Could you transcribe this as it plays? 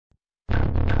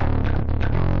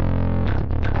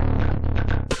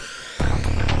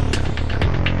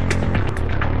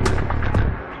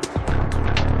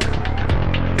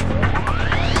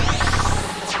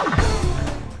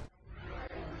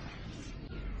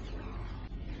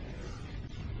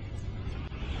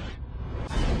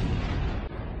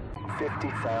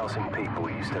50,000 people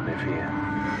used to live here.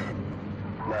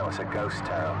 Now it's a ghost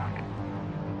town.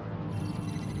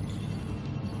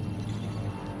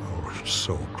 Our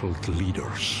so-called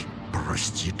leaders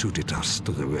prostituted us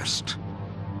to the West,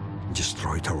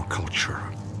 destroyed our culture,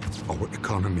 our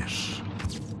economies,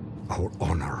 our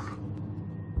honor.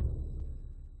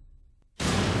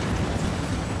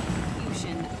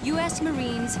 U.S.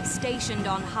 Marines stationed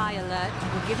on high alert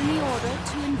were given the order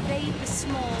to invade the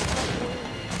small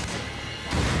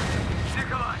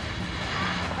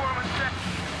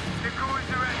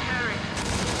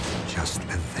Just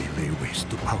as they lay waste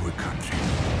to our country,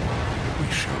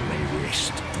 we shall lay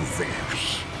waste to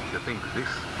theirs. You think this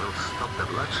will stop the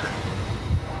bloodshed?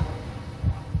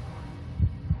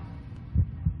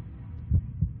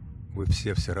 Вы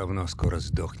все равно скоро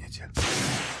сдохнете.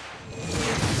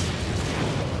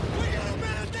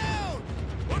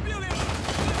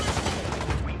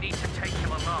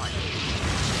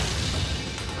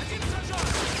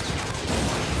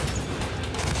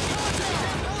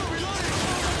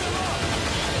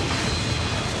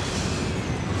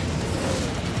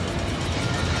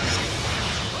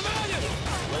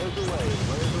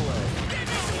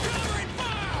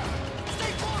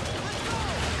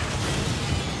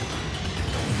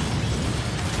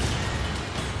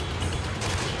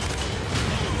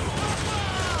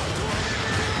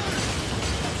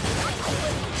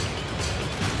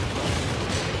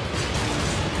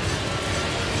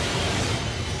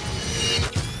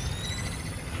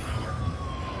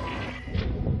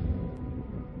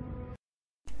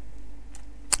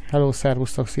 Hello,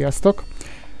 szervusztok, sziasztok!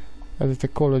 Ez itt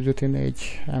egy Call of Duty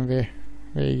 4 MV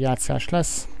végigjátszás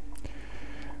lesz.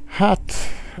 Hát,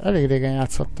 elég régen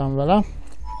játszottam vele.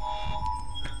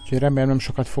 Úgyhogy remélem nem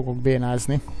sokat fogok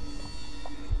bénázni.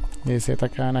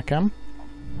 Nézzétek el nekem.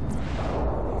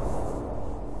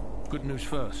 Good news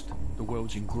first. The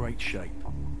world's in great shape.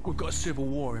 We've got a civil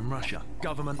war in Russia.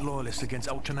 Government loyalists against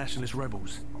ultranationalist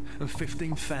rebels. And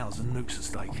 15,000 nukes at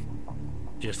stake.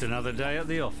 Just another day at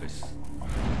the office.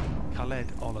 Khaled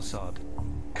al-Assad,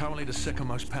 currently the second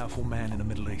most powerful man in the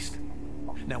Middle East.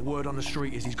 Now word on the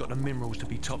street is he's got the minerals to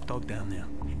be top dog down there.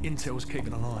 Intel's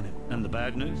keeping an eye on him. And the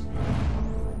bad news?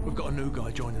 We've got a new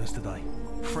guy joining us today.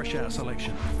 Fresh out of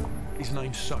selection. His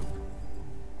name's Soap.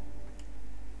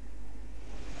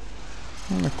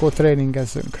 Akkor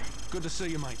tréningezzünk. Good to see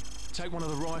you, mate. Take one of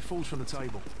the rifles from the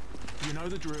table. You know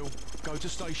the drill. Go to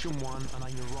station 1 and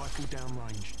aim your rifle down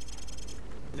range.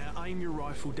 Now aim your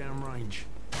rifle down range.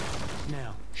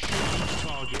 Now, shoot each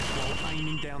target while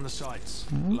aiming down the sights.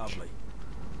 Lovely.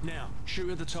 Now, shoot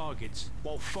at the targets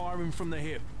while firing from the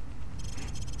hip.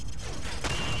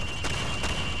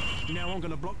 Now I'm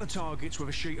going to block the targets with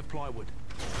a sheet of plywood.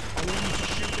 I want you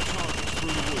to shoot the targets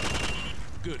through the wood.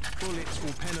 Good. Bullets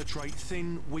will penetrate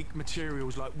thin, weak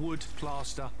materials like wood,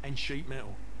 plaster and sheet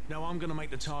metal. Now I'm going to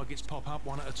make the targets pop up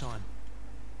one at a time.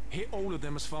 Hit all of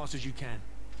them as fast as you can.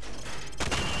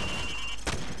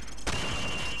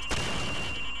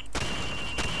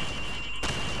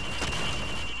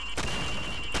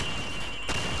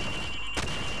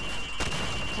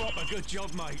 Good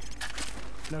job, mate.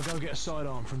 Now go get a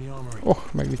sidearm from the armory. Oh,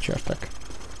 megdicsértek.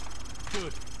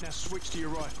 Good. Now switch to your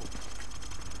rifle.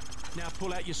 Now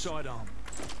pull out your sidearm.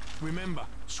 Remember,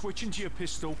 switching to your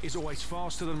pistol is always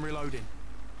faster than reloading.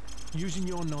 Using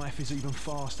your knife is even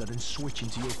faster than switching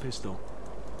to your pistol.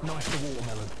 Knife the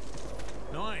watermelon.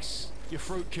 Nice. Your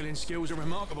fruit killing skills are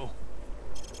remarkable.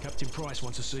 Captain Price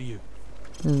wants to see you.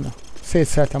 Na,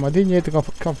 szétszeltem a dinnyét,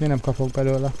 kapni nem kapok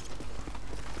belőle.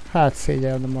 Hát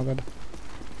szégyeld magad.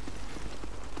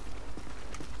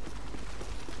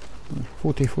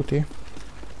 Futi, futi.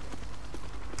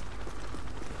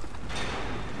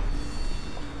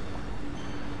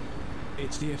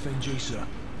 It's the FNG, sir.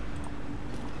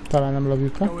 Talán nem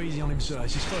lövjük le. Go easy on him, sir.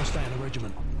 It's his first day in the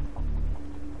regiment.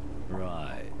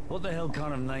 Right. What the hell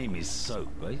kind of name is Soap,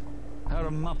 eh? How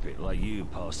a muppet like you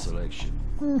pass selection?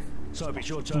 Soap, it's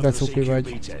your turn for the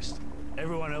CQB test.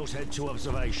 Everyone else head to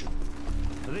observation.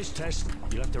 For this test,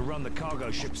 you'll have to run the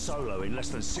cargo ship solo in less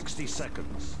than 60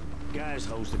 seconds. Gaz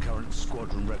holds the current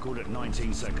squadron record at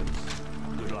 19 seconds.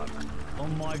 Good luck.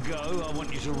 On my go, I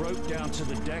want you to rope down to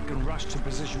the deck and rush to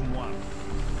position 1.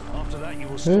 After that, you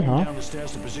will storm down the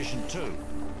stairs to position 2.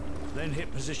 Then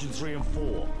hit position 3 and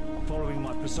 4, following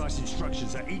my precise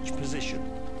instructions at each position.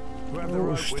 Grab the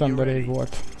rope when you're ready.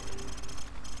 Volt.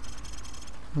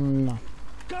 Na.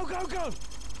 Go, go, go!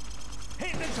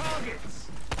 Hit the targets!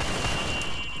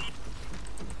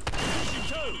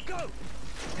 Go!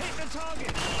 Hit the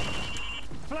target!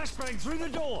 Flashbang through the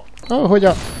door! Oh, hogy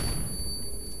a...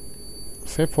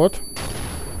 Szép volt. Hit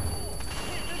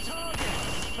the target!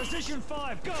 Position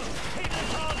 5, go! Hit the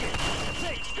target!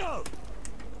 6, go!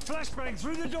 Flashbang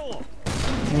through the door!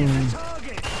 Hit the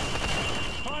target!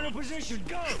 Final position,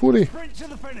 go! Furi. Sprint to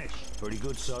the finish! Pretty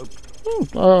good, Soap.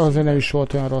 Azért nem is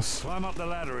volt olyan rossz. Climb up the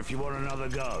ladder if you want another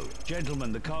go.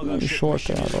 Gentlemen, the cargo Nem is ship volt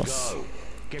mission olyan is a rossz. go.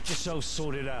 Get yourself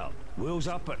sorted out. Wheels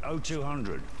up at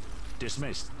 0200.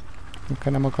 Dismissed.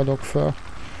 Nem akadok föl.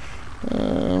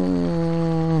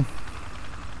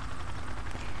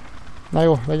 Na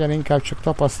jó, legyen inkább csak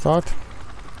tapasztalt.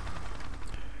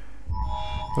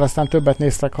 De aztán többet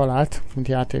néztek halált, mint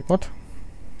játékot.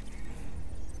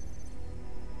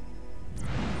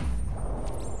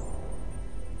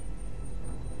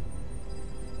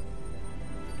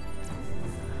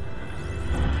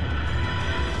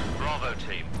 Bravo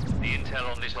team. The intel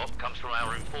on this op comes from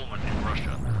our informant in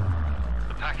Russia.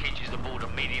 The package is aboard a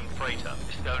medium freighter,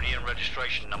 Estonian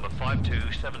registration number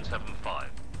 52775.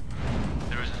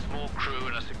 There is a small crew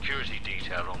and a security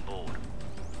detail on board.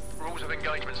 Rules of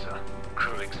engagement, sir.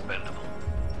 Crew expendable.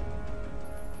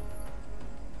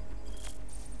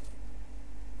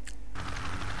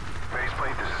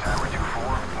 Faceplate, this is Hammer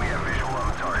 2-4. We have visual on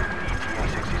the target. ETA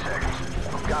 60 seconds.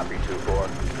 Copy, 2-4.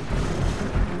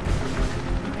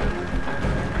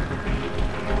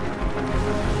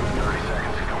 30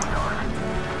 seconds, going dark.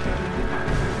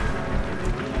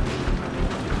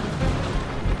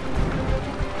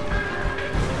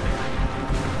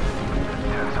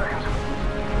 10 seconds.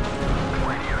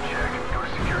 Radio check. Go to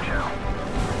secure channel.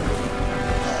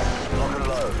 Lock and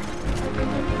load.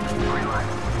 Green light.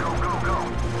 Go, go, go.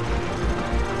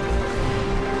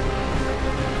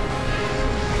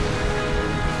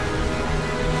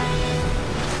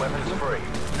 Weapons free.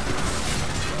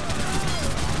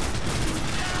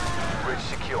 Bridge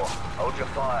secure. Hold your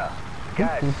fire.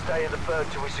 Guys, stay in the bird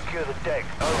till we secure the deck.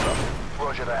 Over.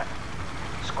 Roger that.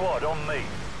 Squad on me.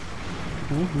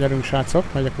 Gyerünk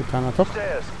srácok, megyek utánatok.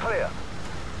 Stairs clear.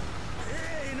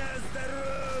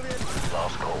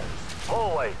 Last call.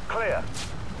 Hallway clear.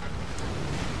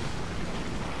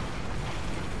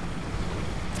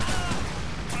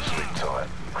 Sleep tight.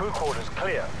 Crew quarters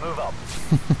clear. Move up.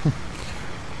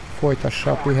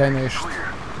 Folytassa a pihenést.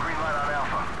 Clear. Green light on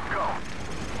Alpha. Go.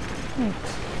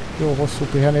 Jó hosszú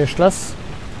pihenés lesz.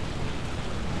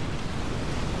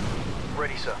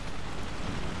 Ready, sir.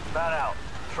 Man out.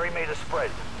 3 meter spread.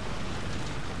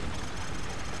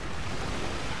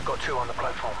 Got 2 on the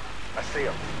platform. I see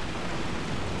them.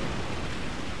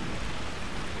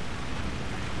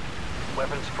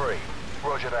 Weapons free.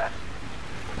 Roger that.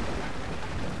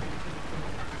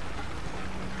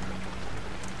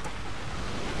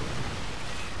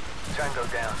 Tango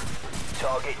down.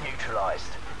 Target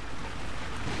neutralized.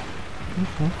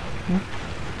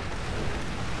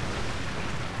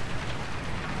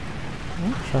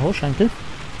 Sehol senki.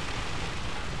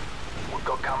 We've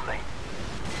got company.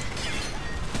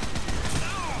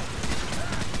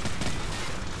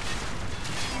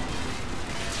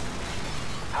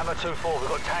 Hammer 2-4, we've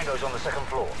got tangos on the second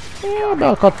floor.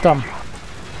 Beakadtam.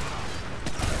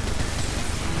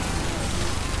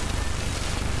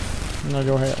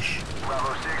 Nagyon helyes.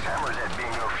 Bravo 6, Hammer's at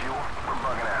bingo fuel. We're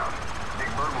bugging out. Big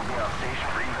Bird will be on station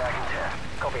for evac and test.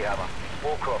 Copy, Hammer.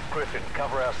 Warcroft, Griffin,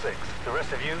 cover our 6. The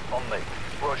rest of you, on me.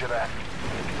 Roger that.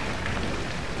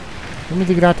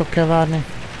 Mindig rátok kell várni.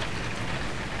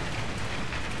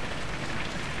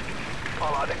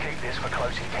 I like to keep this for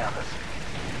close encounters.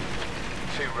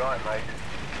 Too right, mate.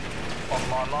 On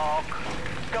my mark,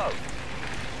 go.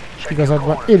 Check Igazad your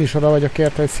van, corners. én is oda vagyok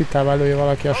érte, hogy szitával lője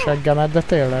valaki a seggemet, de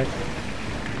tényleg.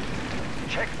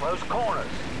 Check those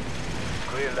corners.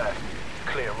 Clear left.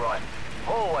 Clear right.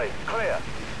 Hallway, clear.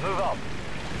 Move up.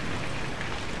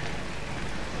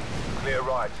 Clear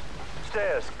right.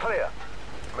 Stairs, clear.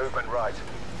 Movement right.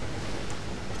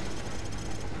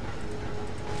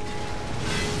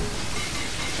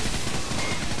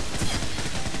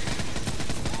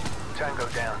 Tango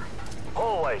down.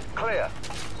 Hallway, clear.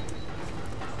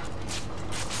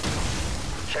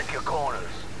 Check your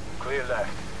corners. Clear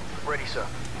left. Ready, sir.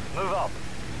 Move up.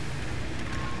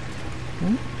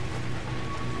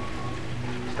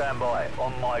 Stand by.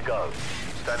 On my go.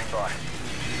 Standing by.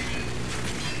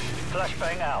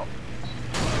 Flashbang out.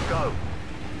 Go.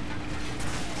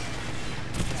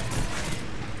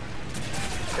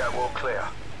 Catwalk clear.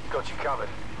 Got you covered.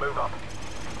 Move up.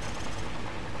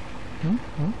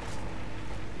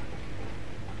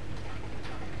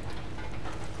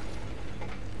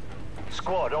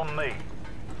 Squad on me.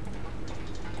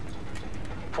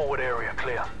 Forward area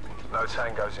clear. No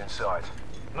tangos inside.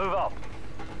 Move up.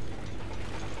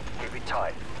 Keep it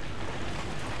tight.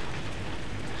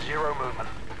 Zero movement.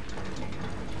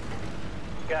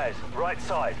 Guys, right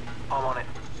side. I'm on it.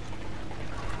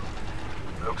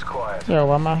 Looks quiet. Jó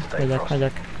van már,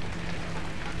 megyek.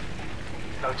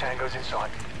 No tangos in sight.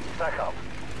 Back up.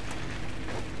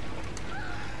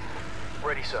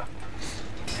 Ready, sir.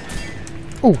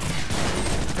 Go!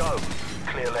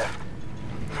 Clear left.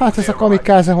 Hát ez a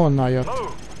kamikáze honnan jött? Move.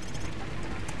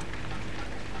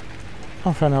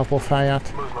 A fene a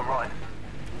pofáját. Movement right.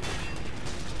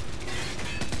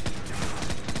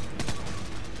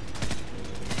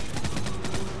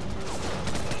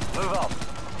 Move up.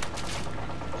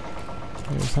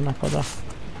 Nézzenek oda.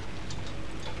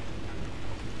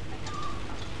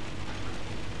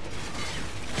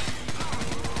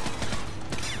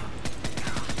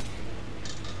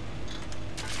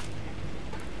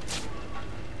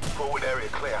 Forward area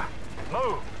clear.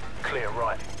 Move. Clear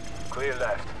right. Clear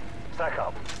left. Stack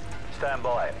up. Stand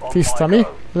by. On Tiszta my mi? go.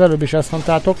 Az előbb is ezt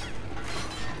mondtátok.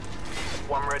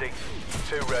 One ready.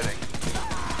 Two ready.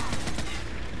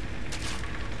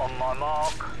 On my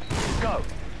mark. Go.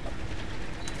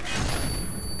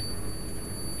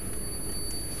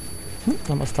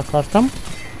 Nem azt akartam.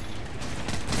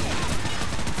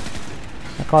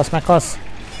 Meghalsz.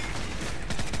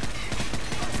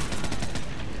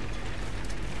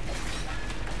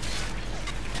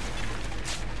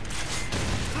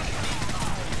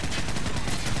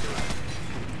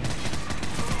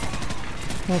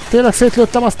 Tényleg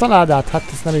szétlőttem azt a ládát? Hát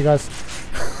ez nem igaz.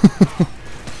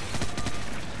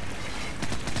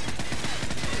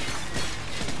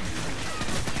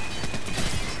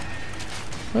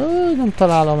 Nem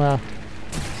találom el.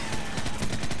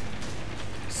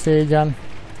 Szégyen.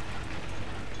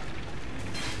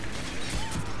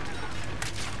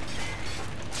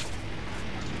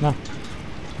 Na,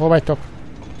 hol vagytok?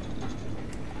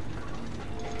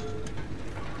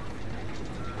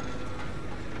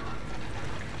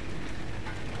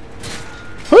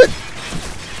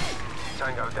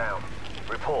 Tango down.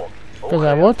 Report. All Közel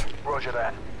clear. volt. Roger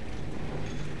that.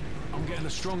 I'm getting a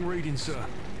strong reading, sir.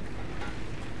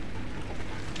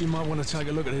 You might want to take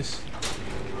a look at this.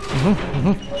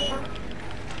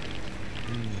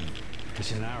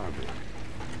 It's in Arabic.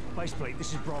 Faceplate,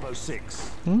 this is Bravo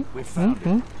 6. We've found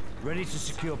it. Ready to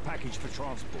secure package for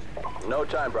transport. No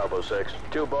time, Bravo 6.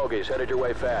 2 bogies headed your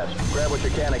way fast. Grab what you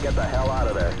can and get the hell out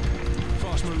of there.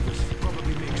 Fast movers,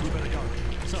 probably mixed. We better go.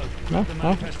 So, Put the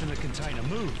manifest in the container.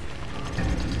 Move.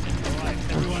 All right,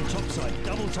 everyone topside.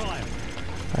 Double time.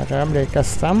 Erre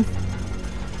emlékeztem.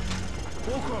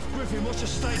 Warcraft Griffin, what's your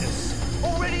status?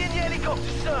 Already in the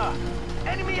helicopter, sir.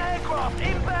 Enemy aircraft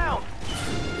inbound.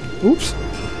 Oops.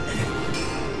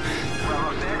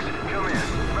 Bravo 6, come in.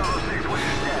 Bravo 6, what's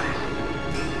your status?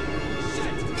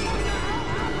 Shit!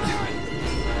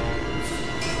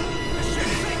 The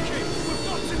ship's sinking! We've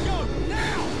got to go!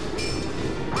 Now!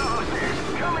 Bravo 6,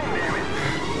 come in, damn it.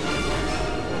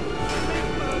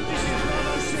 This is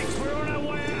Bravo 6. We're on our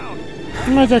way out.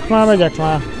 Megyek már. We are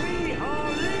leaving.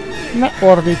 Ne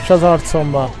ordíts az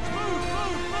arcomba. Move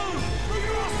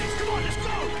your asses! Come on, let's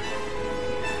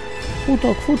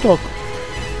go! Futok.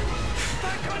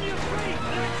 Back on your feet!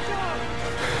 Let's go!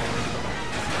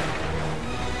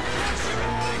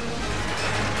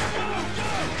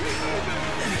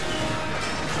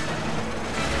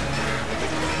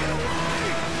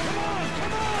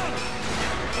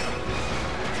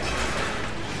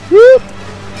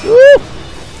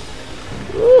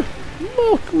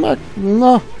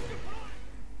 Na.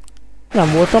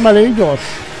 Nem voltam elég gyors.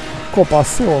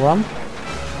 Kopasz, jó van.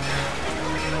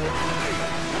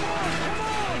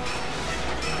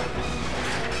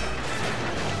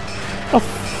 A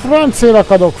francénak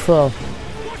adok föl.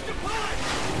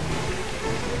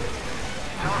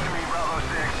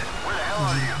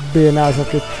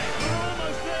 Bénázok itt.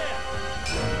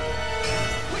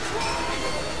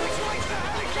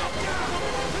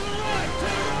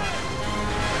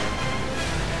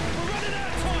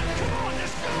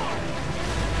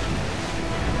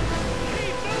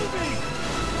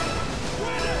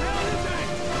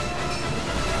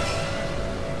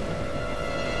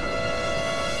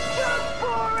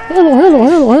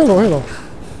 Hello.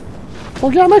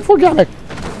 Fogjál meg!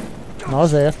 Na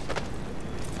azért.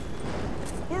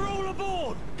 We're all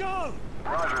aboard. Go!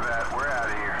 Roger that, we're out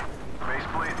of here.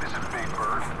 Faceplate, this is Big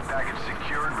Bird. Package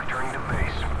secured, returning to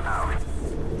base. Out.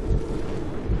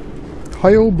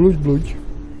 Hajó, bludj.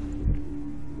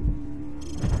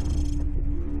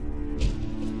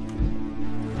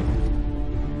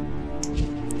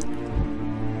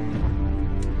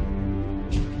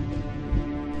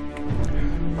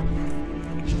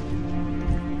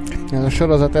 Ez a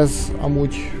sorozat, ez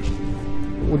amúgy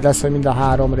úgy lesz, hogy mind a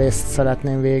 3 részt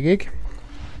szeretném végig.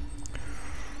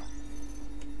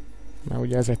 Mert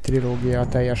ugye ez egy trilógia, a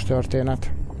teljes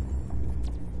történet.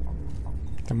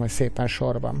 De majd szépen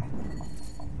sorban.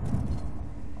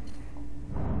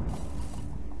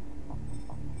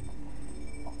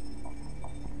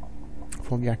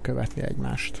 Fogják követni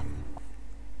egymást.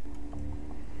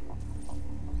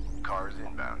 Cars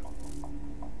inbound.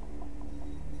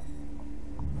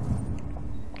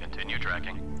 Continue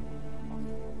tracking.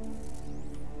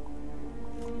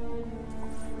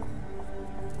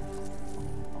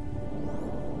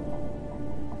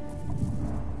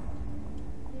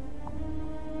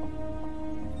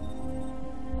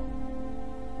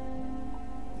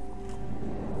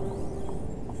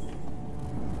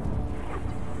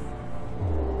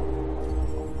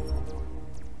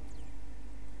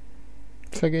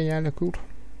 Szegény elnök úr.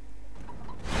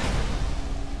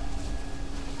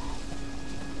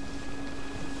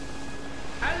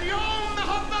 اليوم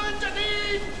نهضنا من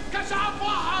جديد كشعب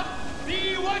واحد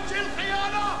في وجه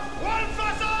الخيانة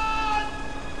والفساد.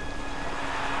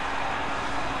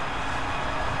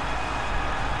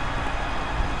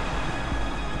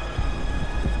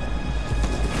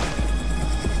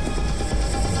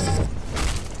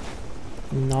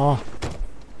 Na.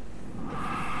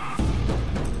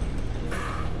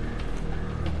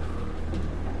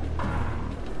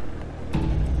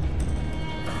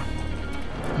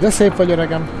 De szép vagy,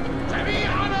 öregem.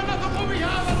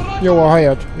 Jó a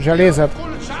hajad. Zselézed.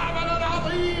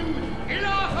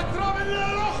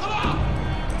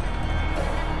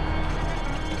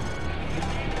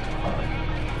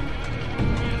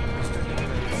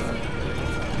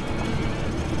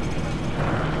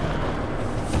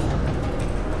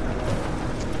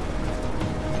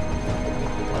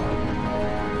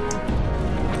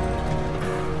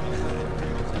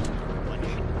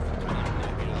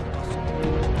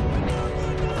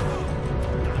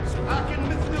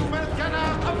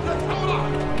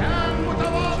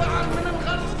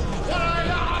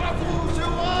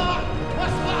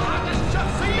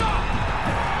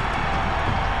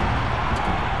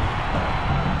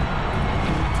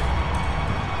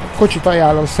 Kocsit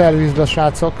ajánlom szervizbe,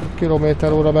 srácok,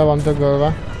 kilométer-óra be van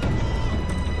dögölve.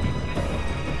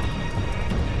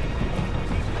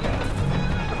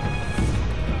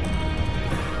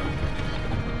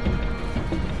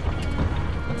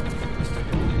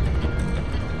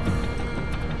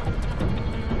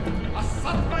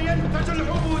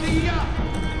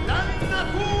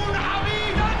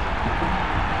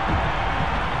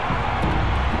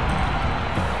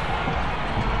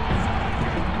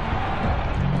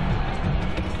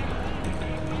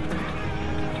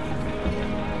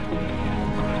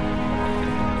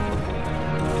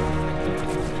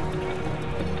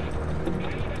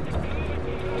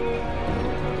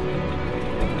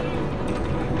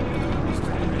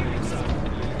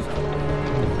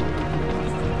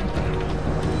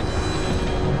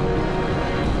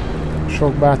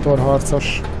 Sok bátor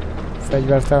harcos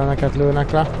fegyverteleneket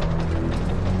lőnek le.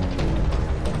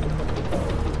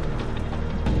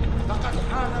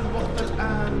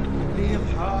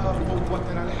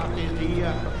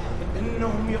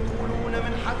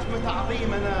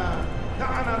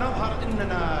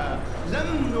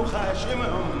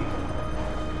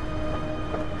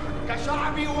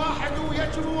 كشعب واحد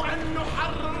يجب أن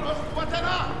نحرر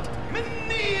أخوتنا من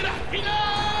نير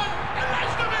احتلال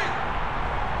الأجنبي.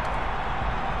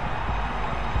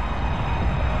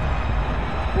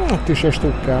 Ott is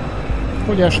estük kell.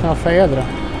 Hogy esne a fejedre?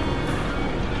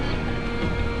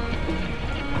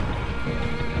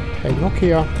 Egy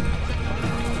Nokia.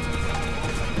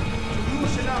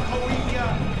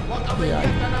 Jaj.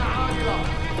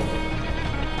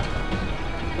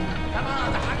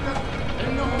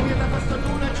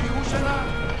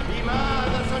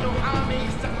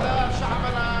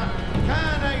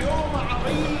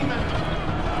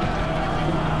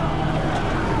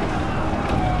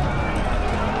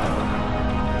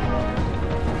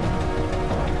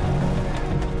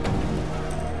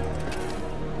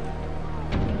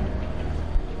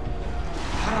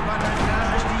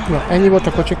 Na, ennyi volt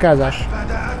a kocsikázás?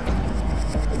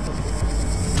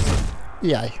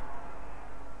 Jaj.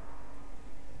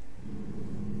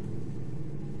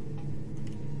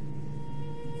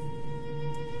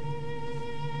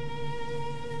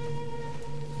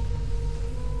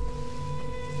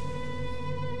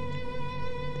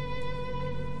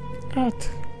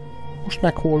 Hát, most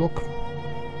meghólok.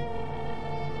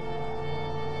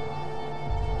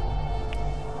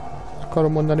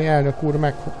 Akarom mondani, elnök úr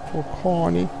meg fog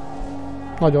halni.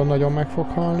 Nagyon-nagyon meg fog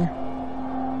halni.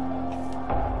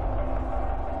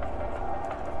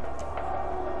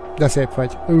 De szép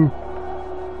vagy.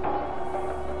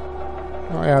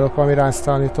 Ajánlok valami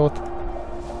ránztalanítót.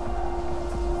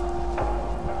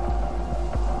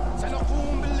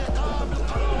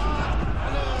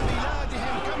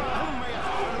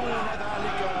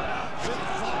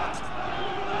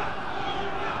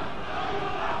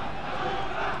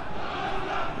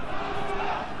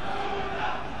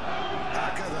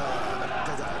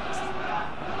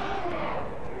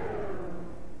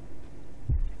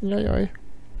 Jajjaj.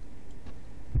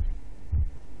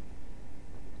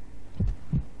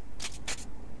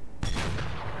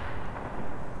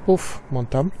 Puff,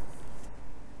 mondtam.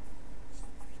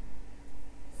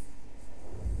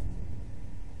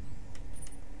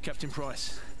 Captain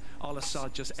Price,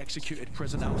 Al-Assad just executed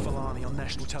President Al-Falani on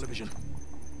national television.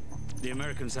 The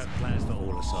Americans have plans for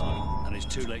Al-Assad, and it's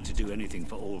too late to do anything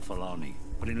for Al-Falani.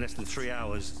 But in less than 3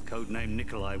 hours, codename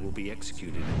Nikolai will be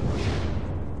executed in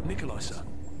Russia. Nikolai, sir?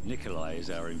 Nikolai is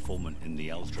our informant in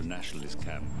the ultra-nationalist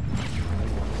camp.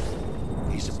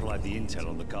 He supplied the intel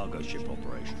on the cargo ship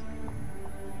operation.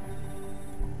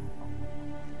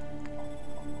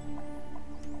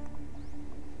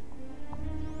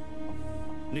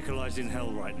 Nikolai's in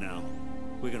hell right now.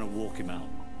 We're gonna walk him out.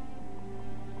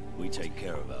 We take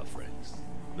care of our friends.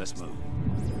 Let's move.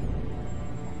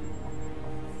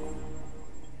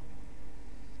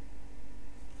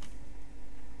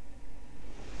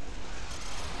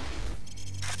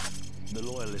 The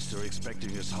loyalists are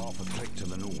expecting us half a click to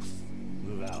the north.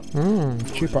 Move out.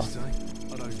 Cheaper.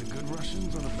 Are those the good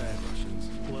Russians or the bad Russians?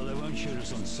 Well, they won't shoot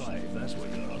us on sight, if that's what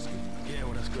you're asking. Yeah,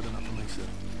 well, that's good enough for me, sir.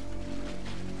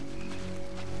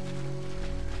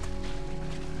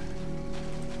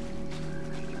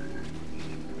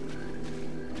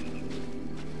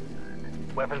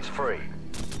 Weapons free.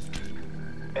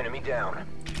 Enemy down.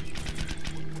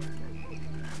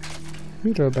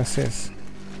 Miről beszélsz?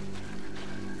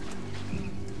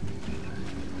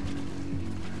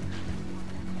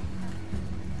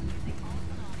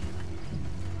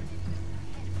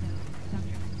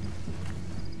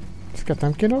 Ezeket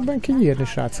nem kéne abban kinyírni,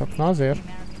 srácok? Na azért.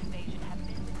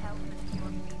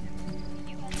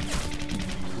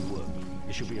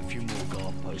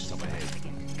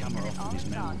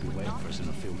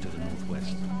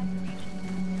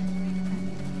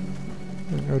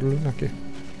 Örülünk neki.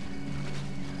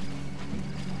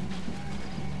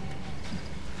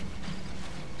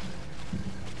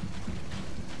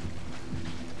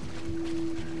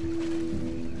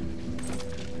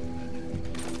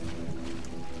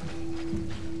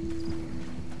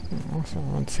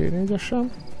 Aztán van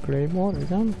C4-esem, Claymore,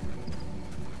 igen.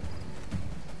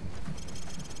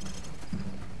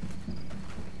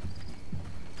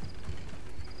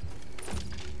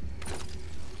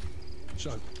 So,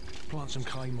 plant some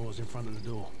claymores in front of the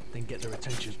door, then get their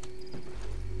attention.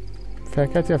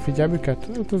 Felkelti a figyelmüket?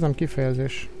 Hát ez nem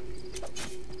kifejezés.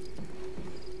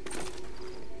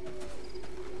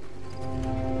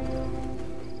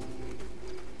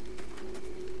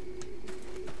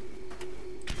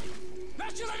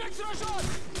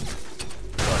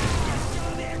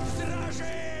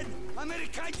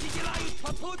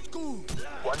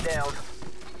 One down.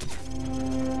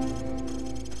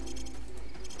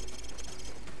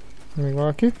 Még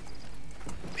valaki?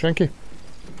 Senki?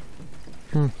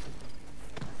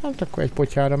 Hát akkor egy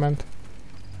potyára ment.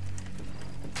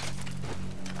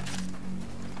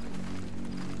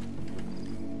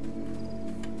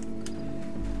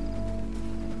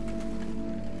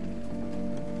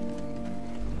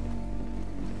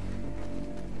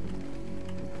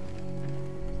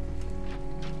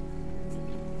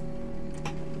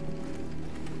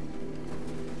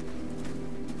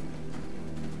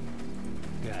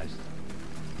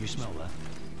 You smell that?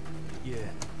 Yeah,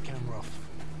 camera off.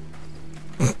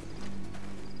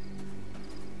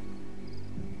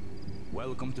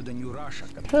 Welcome to the new Russia.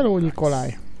 Hello,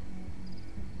 Nikolai.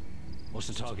 What's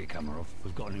the target, Kamarov?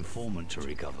 We've got an informant to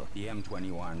recover. The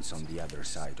M21's on the other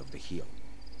side of the hill.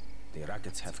 The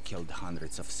rockets have killed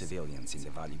hundreds of civilians in the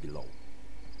valley below.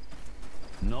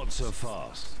 Not so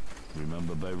fast.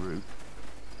 Remember Beirut?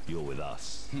 You're with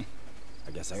us.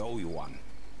 I guess I owe you one.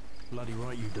 Bloody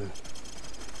right you do.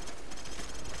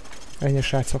 Ennyi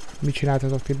srácok, mit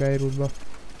csináltatok ti Beirutba?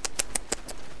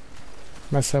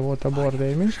 Messze volt a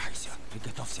bordély, mi?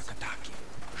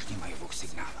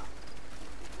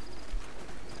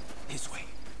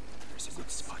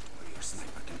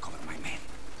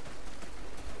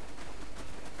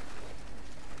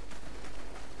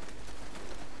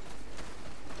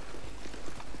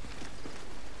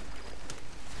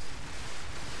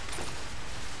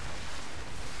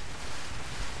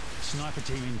 Sniper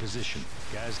team in position.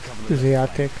 Guys, cover the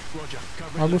Tűzijáték.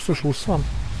 Augusztus 20 van?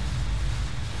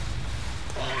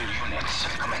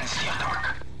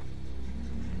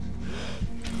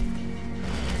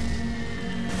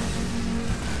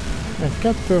 Egy,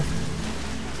 kettő.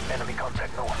 Enemy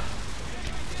contact north.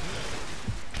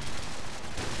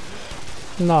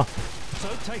 Na. So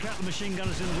take out the machine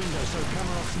gunners in the window so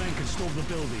Kamarov's men can storm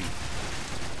the building.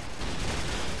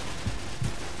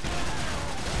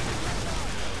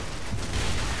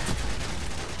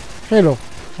 Hello!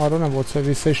 Arra nem volt szó, hogy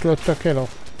vissza is lőttek el.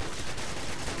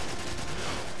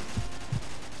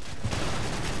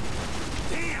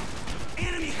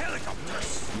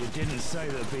 Didn't say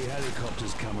there'd be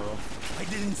helicopters, Kamarov. I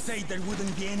didn't say there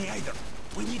wouldn't be any either.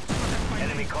 We need to protect my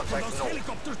Enemy men contact from those north.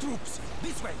 helicopter troops.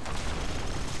 This way.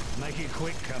 Make it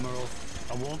quick, Kamarov.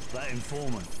 I want that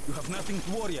informant. You have nothing to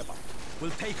worry about.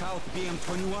 We'll take out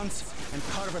BM-21s and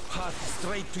carve a path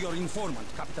straight to your informant,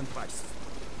 Captain Price.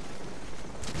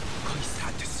 Какой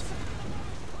статус?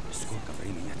 Сколько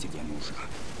времени тебе нужно?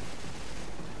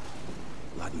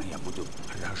 Ладно, я буду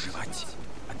разжевать.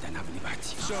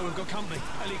 Sir, we've got company.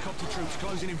 Helicopter troops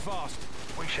closing in fast.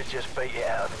 We should just beat it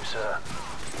out of him, sir.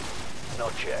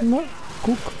 Not yet. No,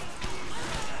 Cook.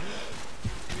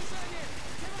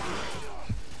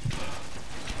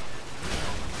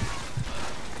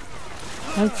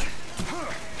 Egy.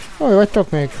 Hogy vagytok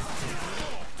még?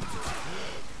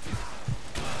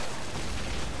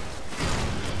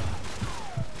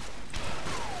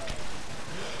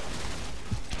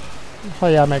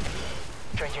 Halljál meg.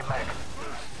 Changing mag.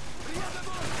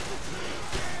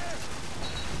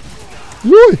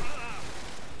 Júj!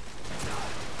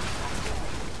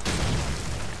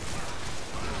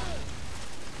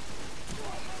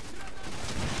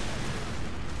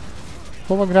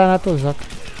 Hova gránátozzak?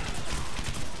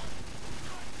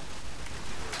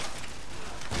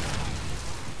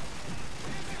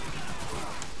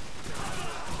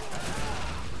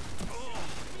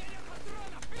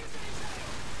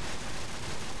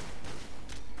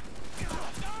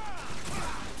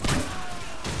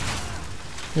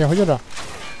 Ja, hogy oda?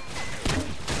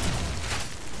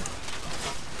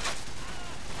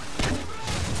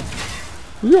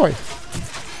 Jaj!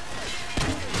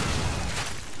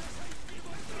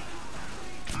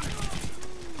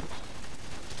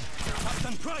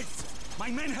 Captain Price,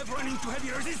 my men have run into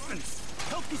heavy resistance.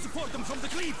 Help me support them from the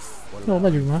cliffs. Jó,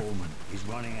 megyünk már. He's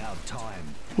running out of time.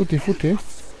 Futi, futi.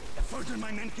 The further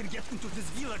my men can get into this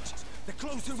village, the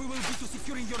closer we will be to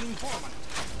securing your informant.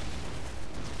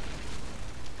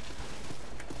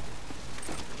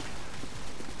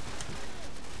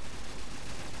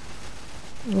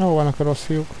 Hol vannak a rossz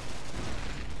fiúk?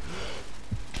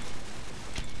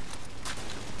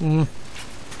 Man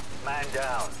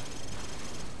down.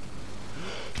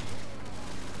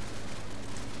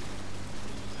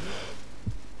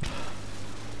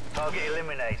 Target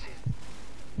eliminated.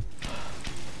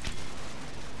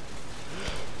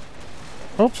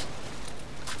 Ops.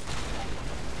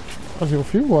 Az jó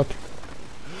fiú volt?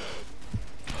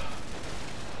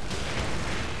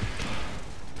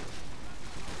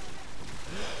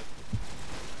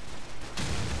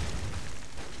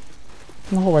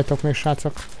 Na, hol vagytok még,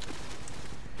 srácok?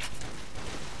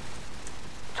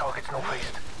 Target's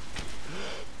northeast.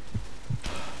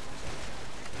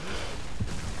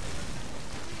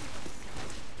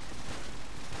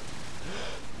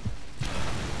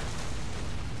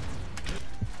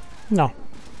 Na.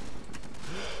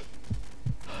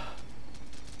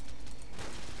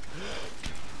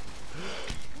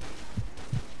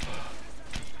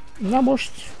 Na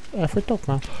most elfogytok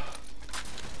már?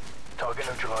 Target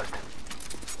neutralized.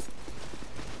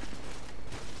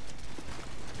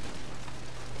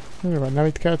 Nyilván nem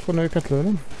itt kellett volna őket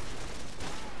lőnöm.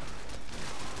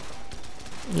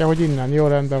 Ja, hogy innen, jó,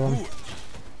 rendben van.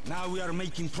 Now we are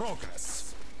making progress.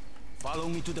 Follow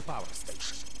me to the power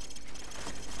station.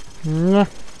 Na,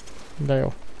 de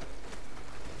jó.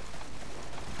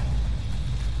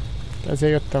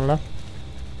 Ezért jöttem le.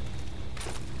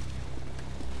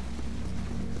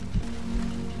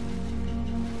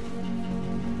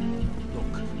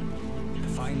 Look, the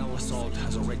final assault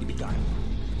has already begun.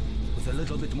 With a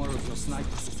little bit more of your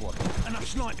sniper support. Enough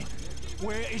sniping.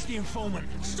 Where is the informant?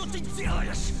 Что ты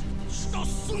делаешь? Что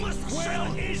с ума сошел?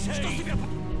 Where is he?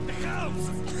 The house!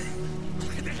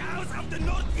 The house of the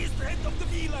northeast end of the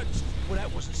village! Well,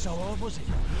 that wasn't so hard, was it?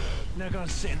 Now go and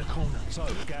sit in the corner. So,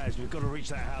 guys, we've got to reach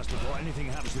that house before anything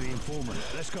happens to the informant.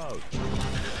 Let's go.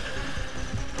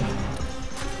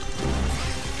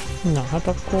 Na, hát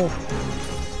akkor...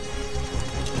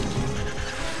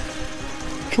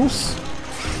 Csusz!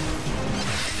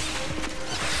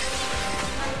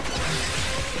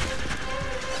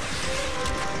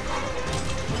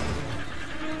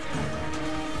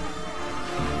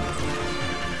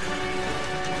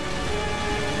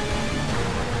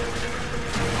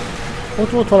 Ott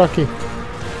volt valaki.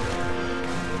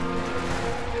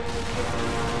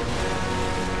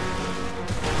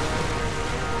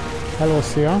 Hello,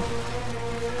 szia.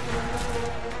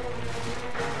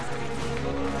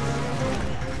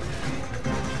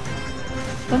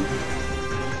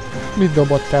 Mit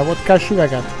dobottál? Vodkás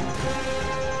üveget?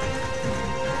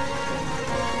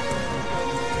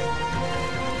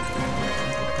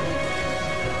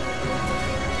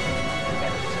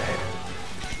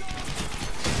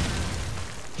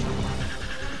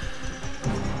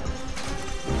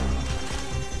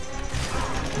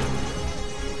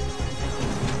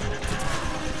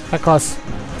 Meghalsz.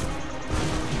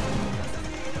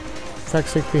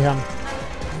 Fekszik, pihen.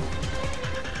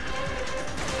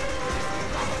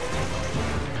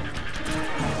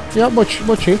 Ja,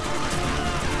 bocsi.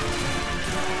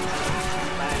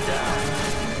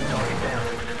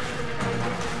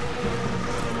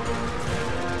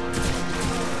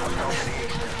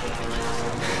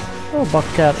 Ó,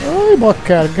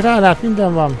 bakker, gránát,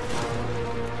 minden van.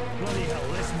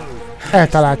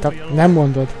 Eltaláltak, nem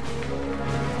mondod.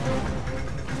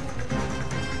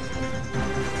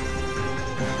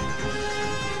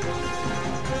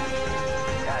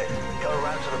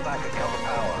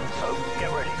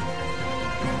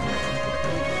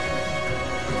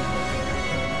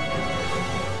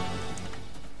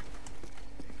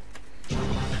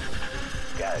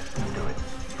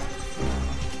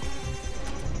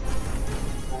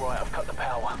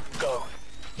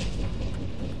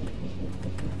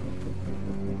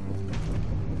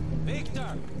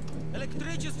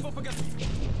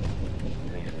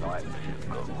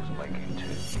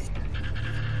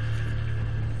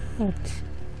 Hát...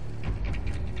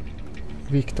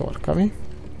 Viktorka, mi?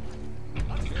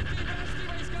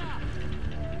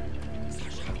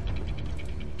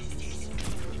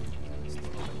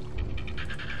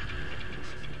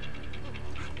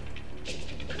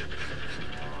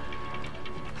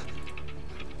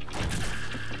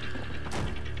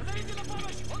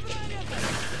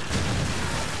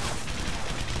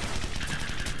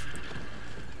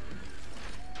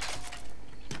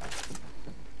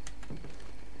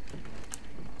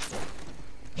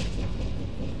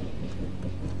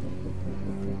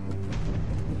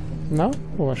 Na,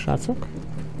 hova srácok?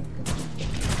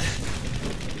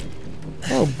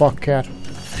 Ó, bakker!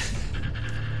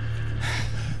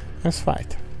 Ez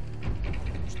fájt.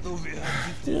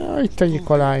 Ja, itt a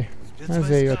Nikolaj.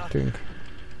 Ezért jöttünk.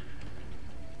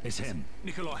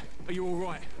 Nikolaj, are you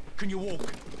all right? Can you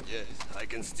walk? Yes, I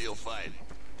can still fight.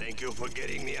 Thank you for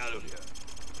getting me out of here.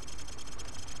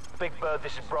 Big Bird,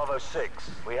 this is Bravo 6.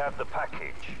 We have the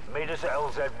package. Meet us at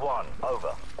LZ1.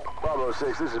 Over. Bravo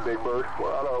 6, this is Big Bird.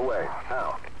 We're on our way.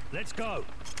 Now. Let's go.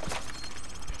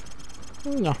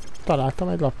 Na, találtam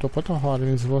egy laptopot a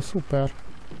 30-ból, szuper.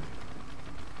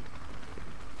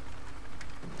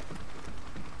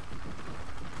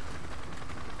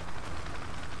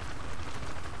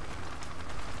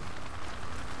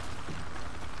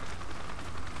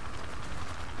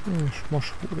 És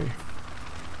most húré.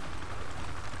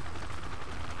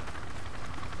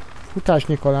 Futás,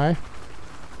 Nikolaj.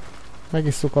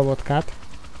 Megisszuk a vodkát.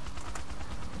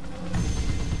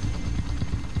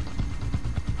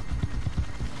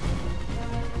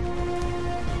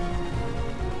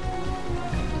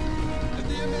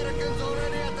 The Americans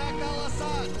already attacked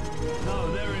Al-Assad.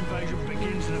 No, their invasion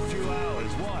begins in a few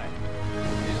hours. Why?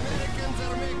 The Americans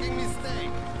are making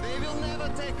mistake. They will never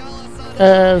take Al-Assad.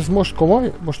 Ez most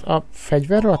komoly? Most a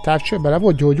fegyverről a távcső bele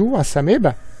volt gyógyulva a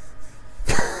szemébe?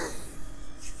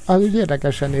 Az úgy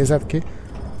érdekesen nézett ki.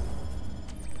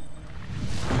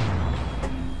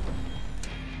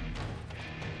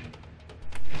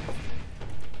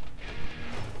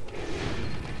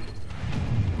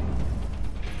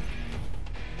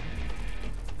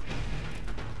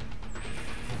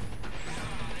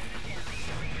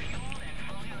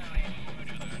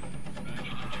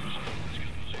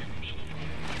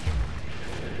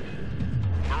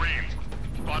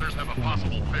 Spotters have a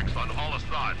possible fix on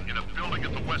Al-Assad in a building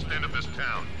at the west end of this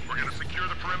town. We're gonna secure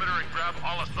the perimeter and grab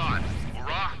Al-Assad.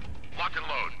 Hurrah! Lock and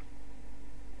load.